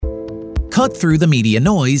Cut through the media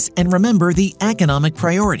noise and remember the economic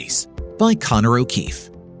priorities by Connor O'Keefe,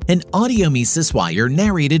 an audio Mises Wire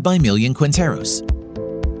narrated by Millian Quinteros.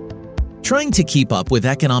 Trying to keep up with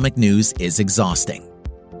economic news is exhausting.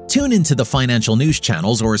 Tune into the financial news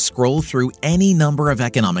channels or scroll through any number of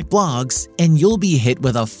economic blogs, and you'll be hit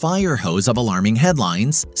with a fire hose of alarming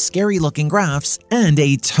headlines, scary-looking graphs, and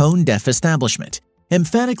a tone-deaf establishment,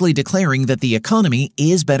 emphatically declaring that the economy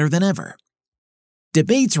is better than ever.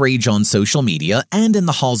 Debates rage on social media and in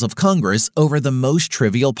the halls of Congress over the most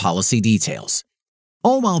trivial policy details,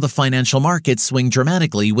 all while the financial markets swing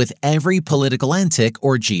dramatically with every political antic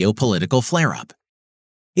or geopolitical flare-up.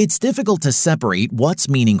 It's difficult to separate what's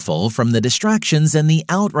meaningful from the distractions and the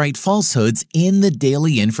outright falsehoods in the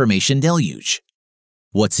daily information deluge.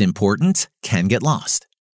 What's important can get lost.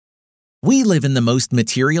 We live in the most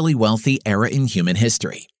materially wealthy era in human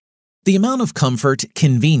history. The amount of comfort,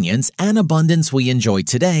 convenience, and abundance we enjoy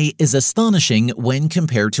today is astonishing when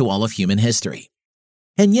compared to all of human history.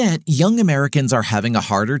 And yet, young Americans are having a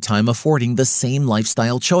harder time affording the same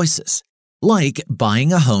lifestyle choices, like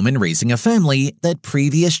buying a home and raising a family that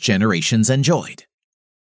previous generations enjoyed.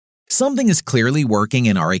 Something is clearly working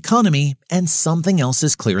in our economy, and something else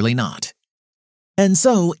is clearly not. And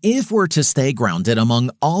so, if we're to stay grounded among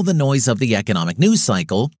all the noise of the economic news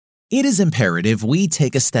cycle, it is imperative we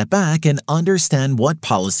take a step back and understand what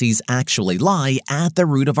policies actually lie at the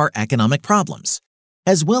root of our economic problems,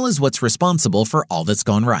 as well as what's responsible for all that's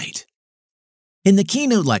gone right. In the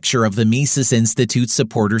keynote lecture of the Mises Institute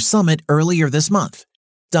Supporters Summit earlier this month,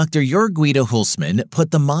 Dr. Jörg Guido Hulsmann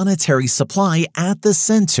put the monetary supply at the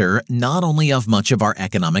center not only of much of our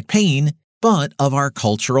economic pain, but of our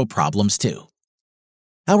cultural problems too.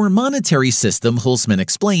 Our monetary system, Hulsmann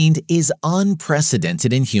explained, is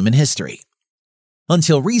unprecedented in human history.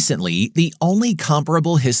 Until recently, the only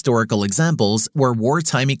comparable historical examples were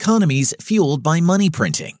wartime economies fueled by money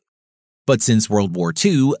printing. But since World War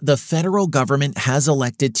II, the federal government has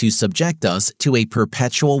elected to subject us to a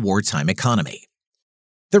perpetual wartime economy.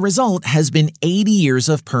 The result has been 80 years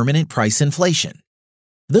of permanent price inflation.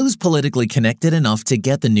 Those politically connected enough to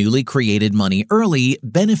get the newly created money early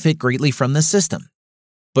benefit greatly from the system.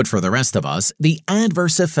 But for the rest of us, the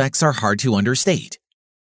adverse effects are hard to understate.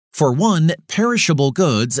 For one, perishable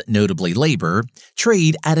goods, notably labor,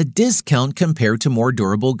 trade at a discount compared to more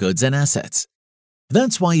durable goods and assets.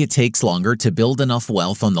 That's why it takes longer to build enough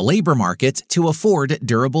wealth on the labor market to afford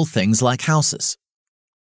durable things like houses.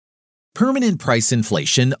 Permanent price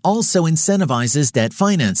inflation also incentivizes debt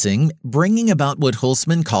financing, bringing about what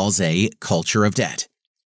Hulsmann calls a culture of debt.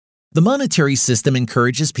 The monetary system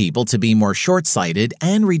encourages people to be more short-sighted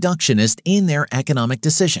and reductionist in their economic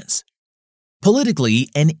decisions. Politically,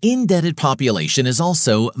 an indebted population is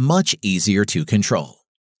also much easier to control.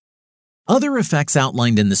 Other effects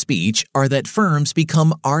outlined in the speech are that firms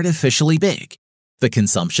become artificially big. The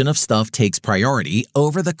consumption of stuff takes priority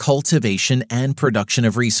over the cultivation and production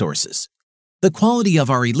of resources. The quality of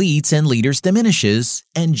our elites and leaders diminishes,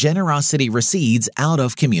 and generosity recedes out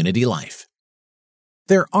of community life.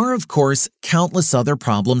 There are, of course, countless other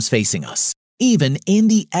problems facing us, even in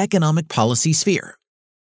the economic policy sphere.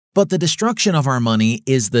 But the destruction of our money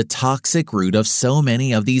is the toxic root of so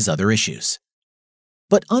many of these other issues.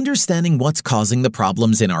 But understanding what's causing the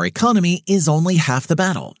problems in our economy is only half the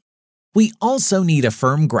battle. We also need a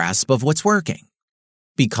firm grasp of what's working,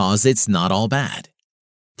 because it's not all bad.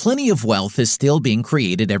 Plenty of wealth is still being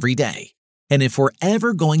created every day, and if we're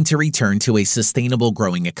ever going to return to a sustainable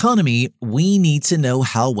growing economy, we need to know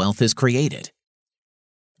how wealth is created.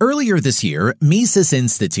 Earlier this year, Mises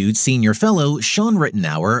Institute Senior Fellow Sean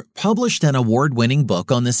Ritenour published an award-winning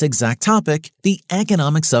book on this exact topic, The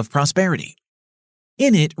Economics of Prosperity.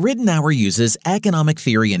 In it, Ritenour uses economic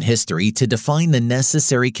theory and history to define the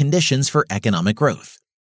necessary conditions for economic growth.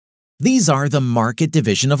 These are the market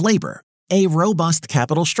division of labor, a robust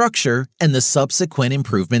capital structure, and the subsequent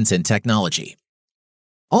improvements in technology.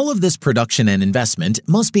 All of this production and investment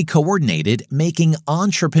must be coordinated, making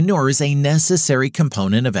entrepreneurs a necessary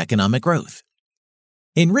component of economic growth.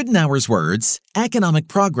 In Ritenour's words, economic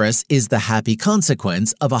progress is the happy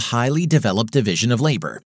consequence of a highly developed division of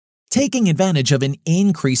labor, taking advantage of an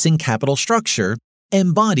increasing capital structure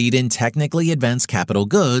embodied in technically advanced capital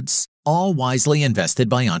goods, all wisely invested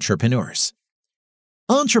by entrepreneurs.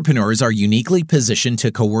 Entrepreneurs are uniquely positioned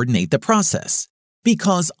to coordinate the process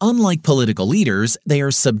because, unlike political leaders, they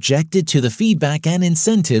are subjected to the feedback and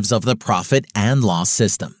incentives of the profit and loss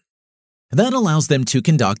system. That allows them to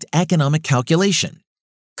conduct economic calculation,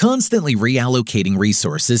 constantly reallocating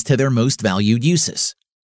resources to their most valued uses.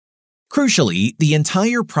 Crucially, the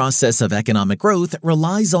entire process of economic growth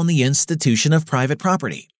relies on the institution of private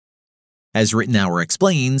property. As Rittenhour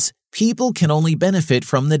explains, people can only benefit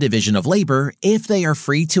from the division of labor if they are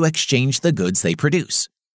free to exchange the goods they produce.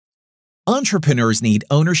 Entrepreneurs need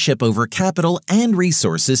ownership over capital and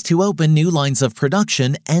resources to open new lines of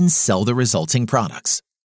production and sell the resulting products.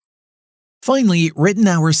 Finally,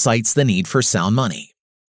 Rittenhour cites the need for sound money.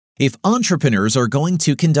 If entrepreneurs are going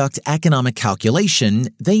to conduct economic calculation,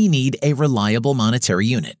 they need a reliable monetary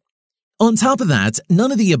unit. On top of that,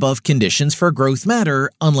 none of the above conditions for growth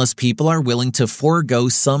matter unless people are willing to forego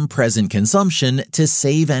some present consumption to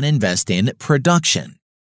save and invest in production,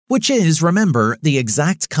 which is, remember, the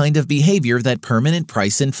exact kind of behavior that permanent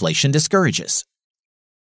price inflation discourages.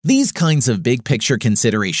 These kinds of big-picture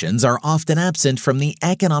considerations are often absent from the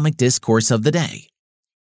economic discourse of the day.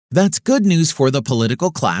 That's good news for the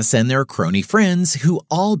political class and their crony friends who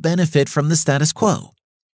all benefit from the status quo.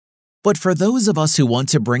 But for those of us who want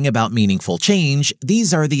to bring about meaningful change,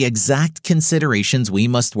 these are the exact considerations we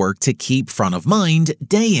must work to keep front of mind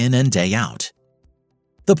day in and day out.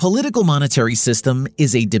 The political monetary system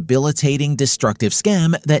is a debilitating, destructive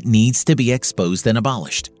scam that needs to be exposed and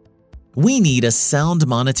abolished. We need a sound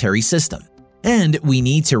monetary system, and we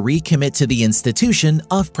need to recommit to the institution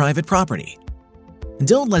of private property.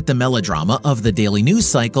 Don't let the melodrama of the daily news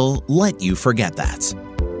cycle let you forget that.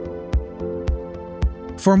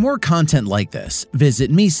 For more content like this,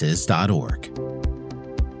 visit Mises.org.